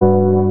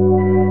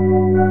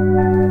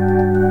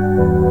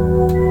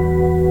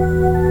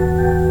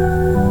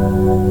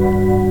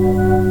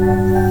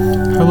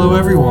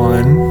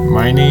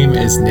my name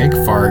is Nick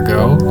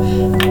Vargo,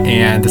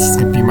 and this is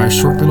going to be my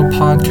short little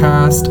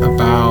podcast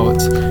about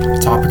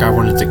a topic I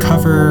wanted to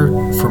cover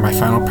for my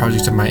final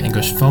project of my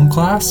English film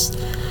class.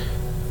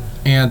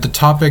 And the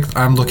topic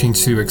I'm looking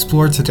to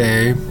explore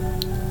today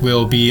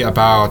will be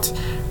about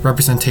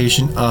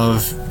representation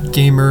of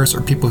gamers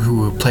or people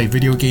who play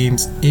video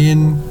games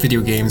in video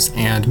games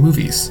and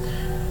movies.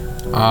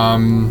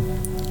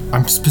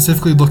 I'm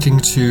specifically looking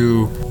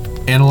to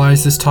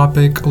analyze this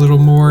topic a little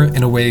more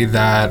in a way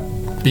that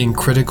being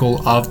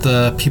critical of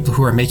the people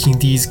who are making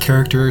these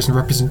characters and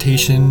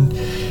representation,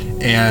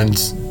 and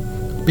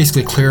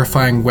basically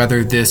clarifying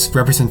whether this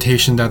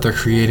representation that they're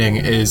creating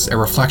is a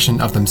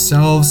reflection of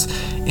themselves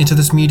into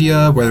this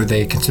media, whether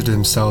they consider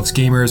themselves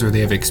gamers or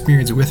they have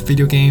experience with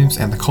video games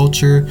and the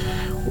culture,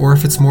 or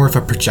if it's more of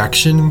a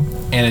projection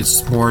and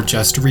it's more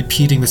just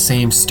repeating the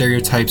same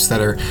stereotypes that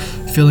are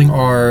filling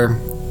our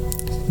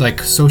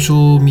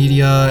social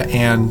media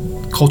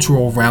and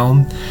cultural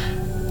realm.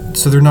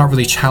 So they're not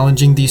really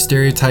challenging these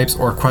stereotypes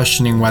or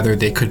questioning whether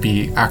they could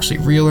be actually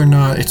real or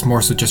not. It's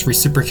more so just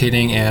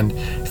reciprocating and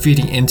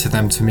feeding into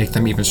them to make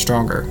them even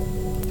stronger.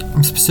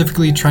 I'm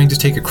specifically trying to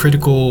take a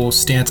critical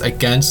stance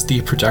against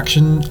the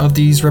projection of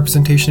these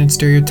representation and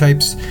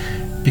stereotypes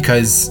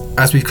because,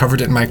 as we've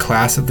covered in my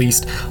class at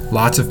least,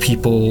 lots of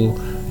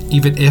people,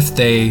 even if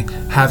they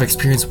have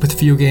experience with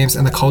video games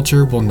and the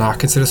culture, will not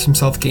consider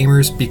themselves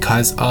gamers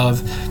because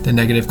of the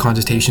negative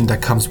connotation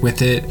that comes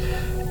with it.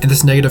 And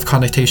this negative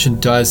connotation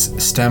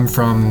does stem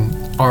from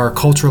our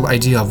cultural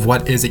idea of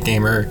what is a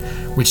gamer,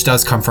 which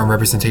does come from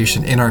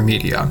representation in our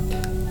media.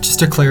 Just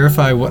to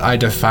clarify, what I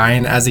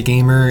define as a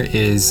gamer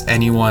is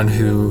anyone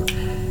who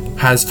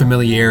has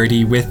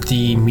familiarity with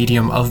the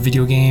medium of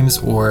video games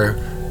or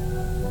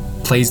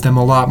plays them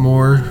a lot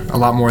more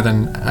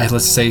than,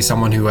 let's say,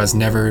 someone who has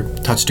never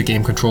touched a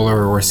game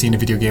controller or seen a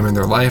video game in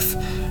their life.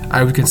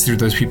 I would consider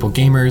those people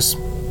gamers.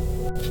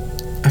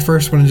 I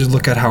first wanted to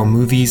look at how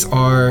movies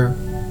are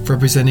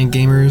representing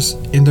gamers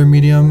in their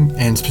medium,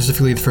 and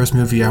specifically the first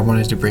movie I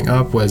wanted to bring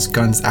up was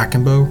Guns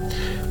Akimbo,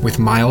 with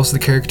Miles the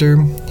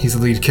character. He's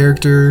the lead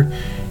character.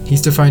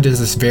 He's defined as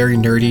this very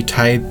nerdy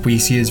type. We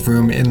see his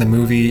room in the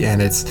movie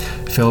and it's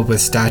filled with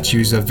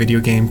statues of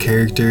video game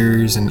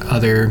characters and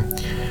other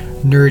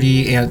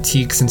nerdy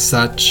antiques and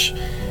such.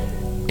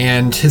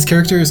 And his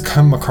character has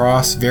come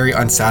across very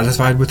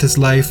unsatisfied with his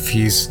life.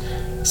 He's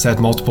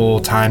said multiple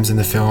times in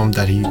the film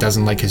that he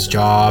doesn't like his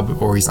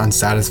job or he's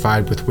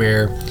unsatisfied with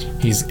where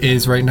he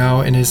is right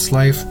now in his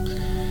life.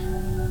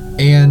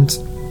 And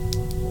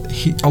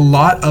a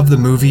lot of the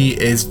movie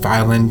is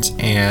violent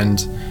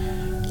and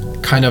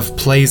kind of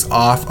plays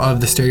off of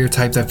the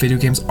stereotype that video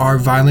games are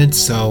violent,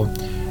 so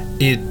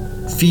it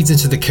feeds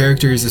into the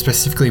characters,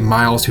 specifically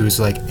Miles, who's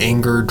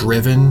anger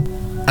driven.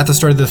 At the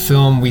start of the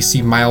film, we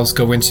see Miles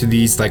go into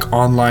these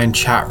online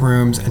chat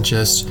rooms and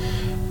just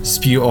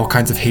spew all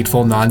kinds of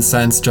hateful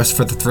nonsense just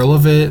for the thrill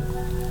of it,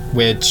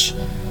 which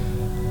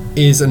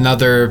is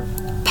another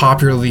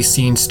popularly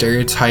seen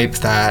stereotype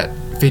that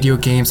video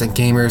games and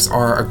gamers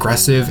are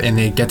aggressive, and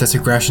they get this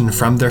aggression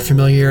from their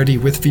familiarity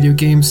with video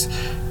games,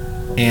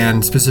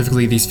 and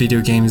specifically these video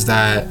games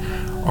that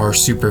are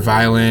super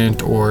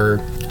violent,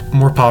 or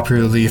more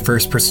popularly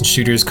first-person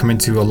shooters come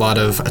into a lot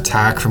of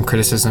attack from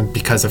criticism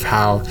because of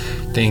how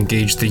they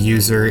engage the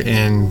user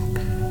in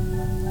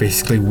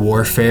basically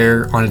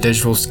warfare on a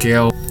digital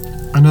scale.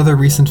 Another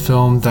recent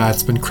film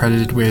that's been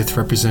credited with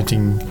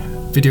representing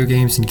video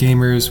games and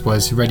gamers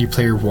was Ready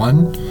Player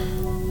One,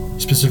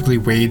 specifically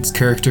Wade's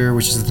character,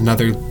 which is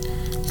another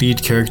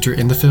lead character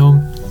in the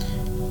film.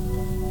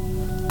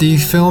 The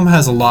film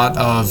has a lot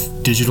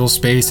of digital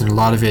space and a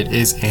lot of it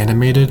is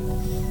animated,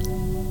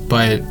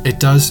 but it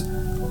does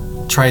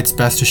try its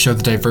best to show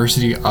the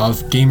diversity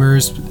of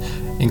gamers,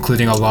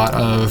 including a lot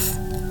of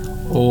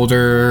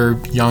older,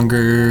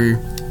 younger,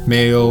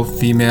 male,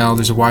 female.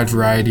 There's a wide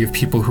variety of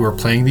people who are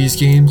playing these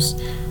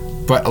games,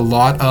 but a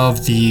lot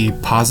of the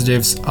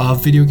positives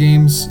of video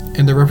games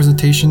and their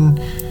representation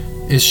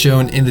is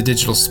shown in the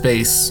digital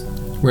space,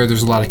 where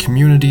there's a lot of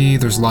community,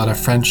 there's a lot of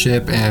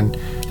friendship,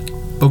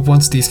 but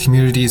once these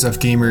communities of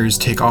gamers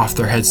take off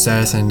their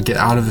headsets and get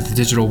out of the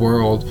digital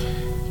world,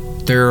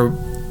 they're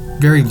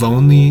very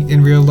lonely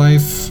in real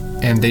life,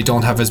 and they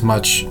don't have as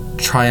much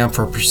triumph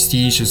or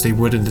prestige as they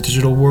would in the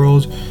digital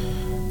world.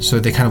 So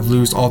they kind of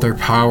lose all their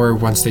power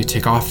once they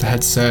take off the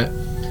headset,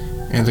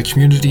 and the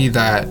community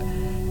that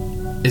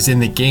is in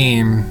the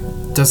game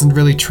doesn't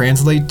really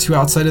translate to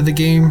outside of the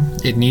game.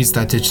 It needs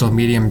that digital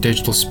medium,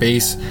 digital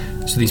space,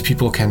 so these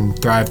people can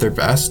thrive their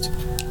best.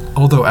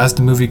 Although as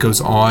the movie goes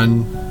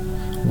on,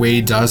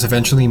 Wade does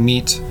eventually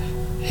meet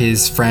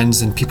his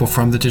friends and people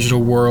from the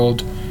digital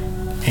world,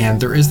 and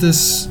there is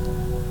this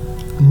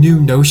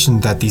new notion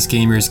that these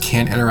gamers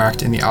can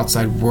interact in the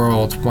outside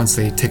world once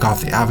they take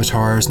off the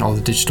avatars and all the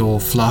digital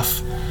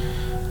fluff.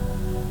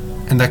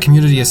 And that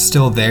community is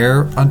still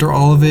there under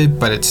all of it,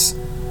 but it's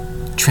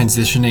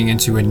transitioning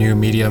into a new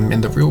medium in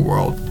the real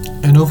world.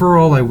 And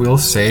overall, I will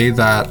say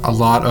that a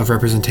lot of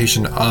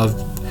representation of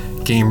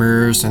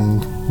gamers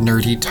and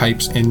nerdy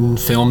types in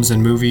films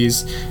and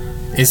movies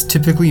is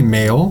typically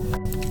male.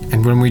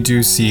 And when we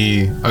do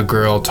see a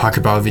girl talk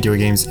about video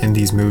games in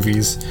these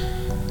movies,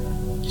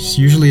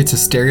 usually it's a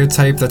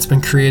stereotype that's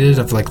been created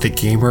of like the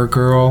gamer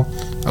girl,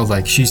 of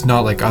like she's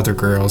not like other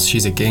girls,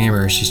 she's a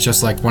gamer, she's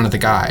just like one of the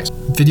guys.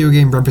 Video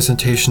game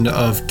representation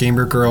of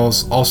gamer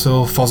girls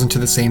also falls into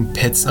the same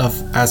pits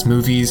as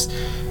movies,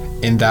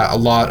 in that a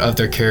lot of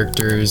their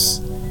characters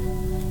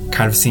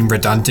kind of seem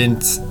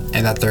redundant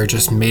and that they're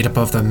just made up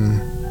of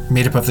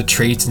the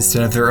traits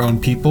instead of their own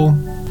people.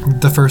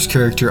 The first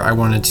character I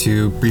wanted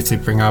to briefly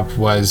bring up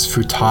was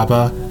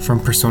Futaba from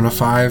Persona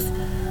 5,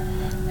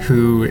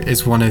 who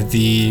is one of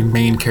the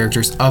main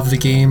characters of the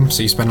game,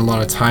 so you spend a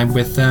lot of time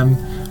with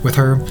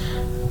her,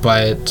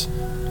 but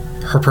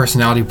her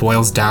personality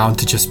boils down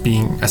to just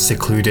being a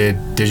secluded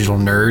digital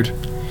nerd.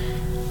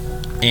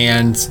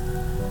 And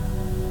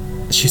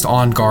she's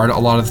on guard a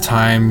lot of the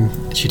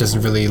time. She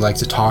doesn't really like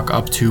to talk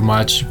up too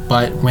much,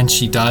 but when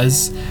she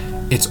does,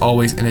 it's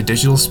always in a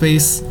digital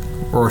space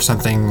or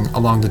something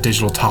along the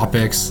digital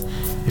topics.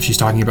 If she's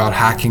talking about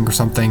hacking or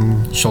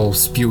something, she'll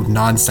spew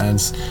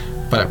nonsense,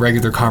 but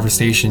regular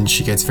conversation,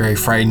 she gets very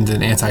frightened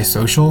and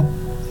antisocial.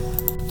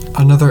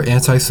 Another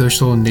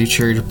antisocial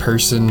natured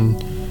person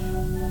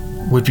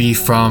would be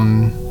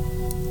from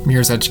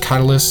Mirror's Edge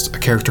Catalyst, a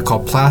character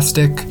called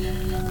Plastic,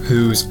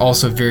 who's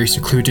also very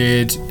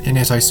secluded and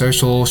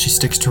antisocial. She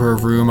sticks to her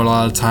room a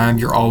lot of the time.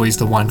 You're always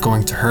the one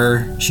going to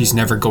her. She's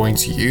never going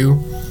to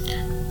you.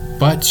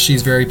 But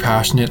she's very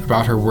passionate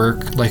about her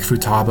work, like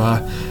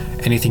Futaba.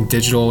 Anything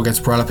digital gets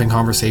brought up in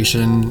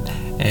conversation,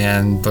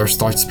 and they'll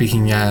start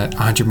speaking at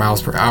 100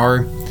 miles per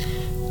hour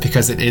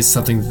because it is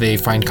something that they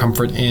find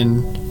comfort in.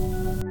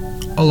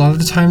 A lot of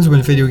the times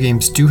when video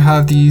games do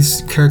have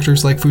these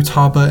characters like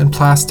Futaba and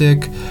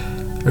Plastic,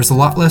 there's a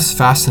lot less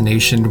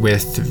fascination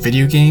with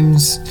video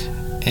games,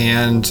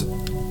 and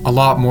a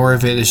lot more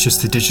of it is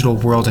just the digital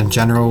world in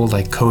general,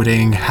 like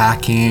coding,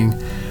 hacking.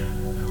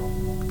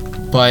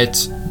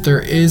 But there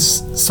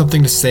is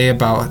something to say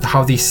about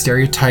how these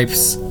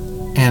stereotypes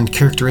and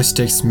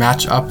characteristics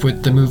match up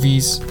with the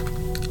movies.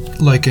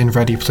 Like in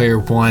Ready Player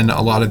One,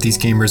 a lot of these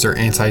gamers are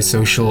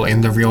antisocial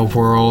in the real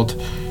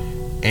world,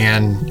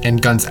 and in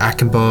Guns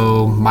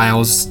Akimbo,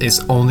 Miles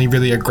is only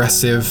really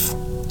aggressive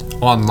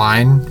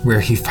online, where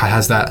he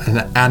has that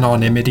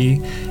anonymity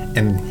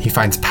and he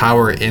finds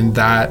power in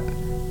that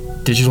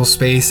digital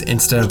space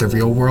instead of the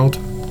real world.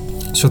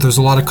 So there's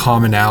a lot of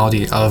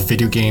commonality of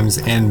video games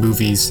and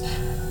movies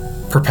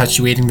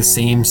perpetuating the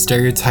same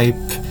stereotype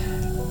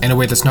in a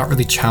way that's not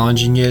really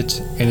challenging it,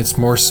 and it's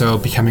more so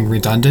becoming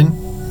redundant.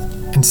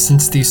 And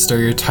since these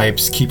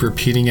stereotypes keep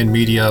repeating in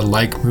media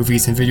like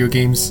movies and video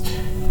games,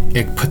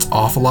 it puts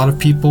off a lot of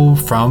people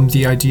from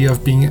the idea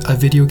of being a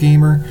video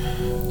gamer.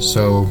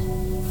 So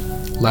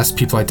less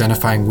people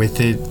identifying with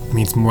it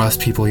means more less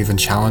people even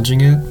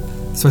challenging it.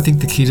 So I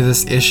think the key to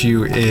this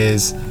issue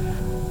is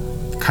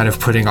kind of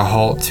putting a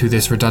halt to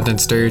this redundant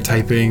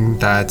stereotyping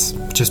that's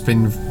just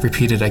been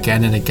repeated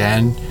again and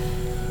again,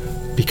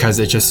 because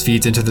it just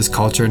feeds into this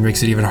culture and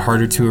makes it even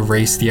harder to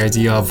erase the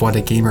idea of what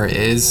a gamer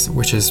is,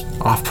 which is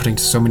off-putting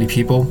to so many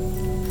people.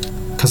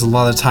 Because a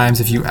lot of times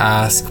if you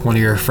ask one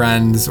of your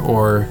friends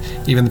or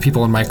even the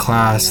people in my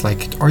class,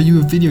 like, are you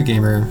a video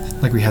gamer?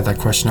 Like we had that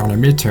question on a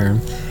midterm.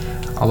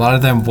 A lot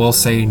of them will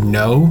say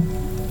no,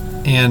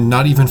 and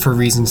not even for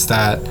reasons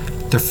that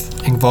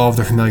involve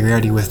their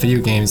familiarity with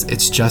video games.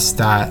 It's just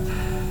that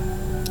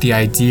the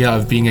idea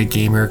of being a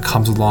gamer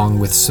comes along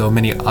with so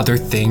many other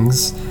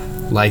things,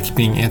 like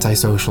being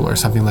antisocial or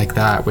something like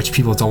that, which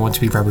people don't want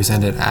to be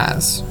represented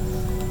as.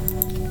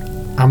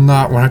 I'm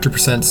not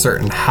 100%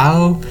 certain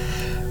how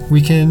we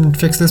can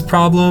fix this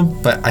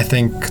problem, but I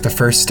think the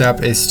first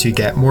step is to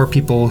get more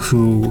people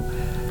who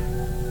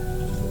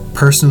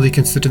personally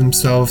consider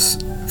themselves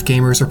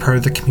gamers or part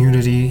of the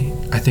community.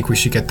 I think we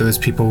should get those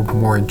people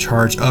more in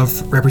charge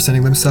of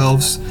representing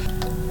themselves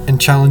and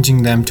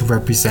challenging them to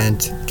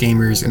represent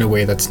gamers in a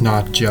way that's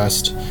not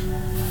just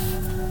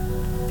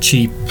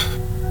cheap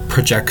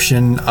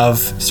projection of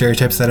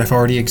stereotypes that have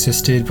already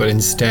existed, but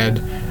instead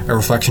a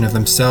reflection of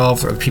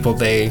themselves or the people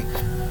they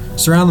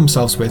surround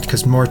themselves with,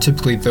 because more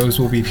typically those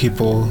will be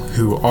people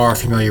who are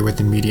familiar with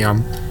the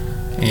medium.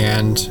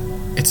 And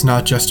it's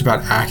not just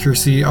about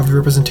accuracy of the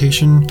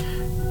representation,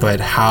 but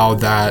how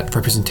that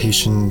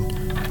representation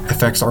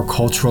affects our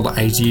cultural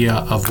idea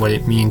of what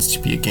it means to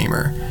be a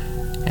gamer.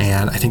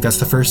 And I think that's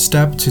the first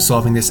step to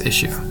solving this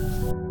issue.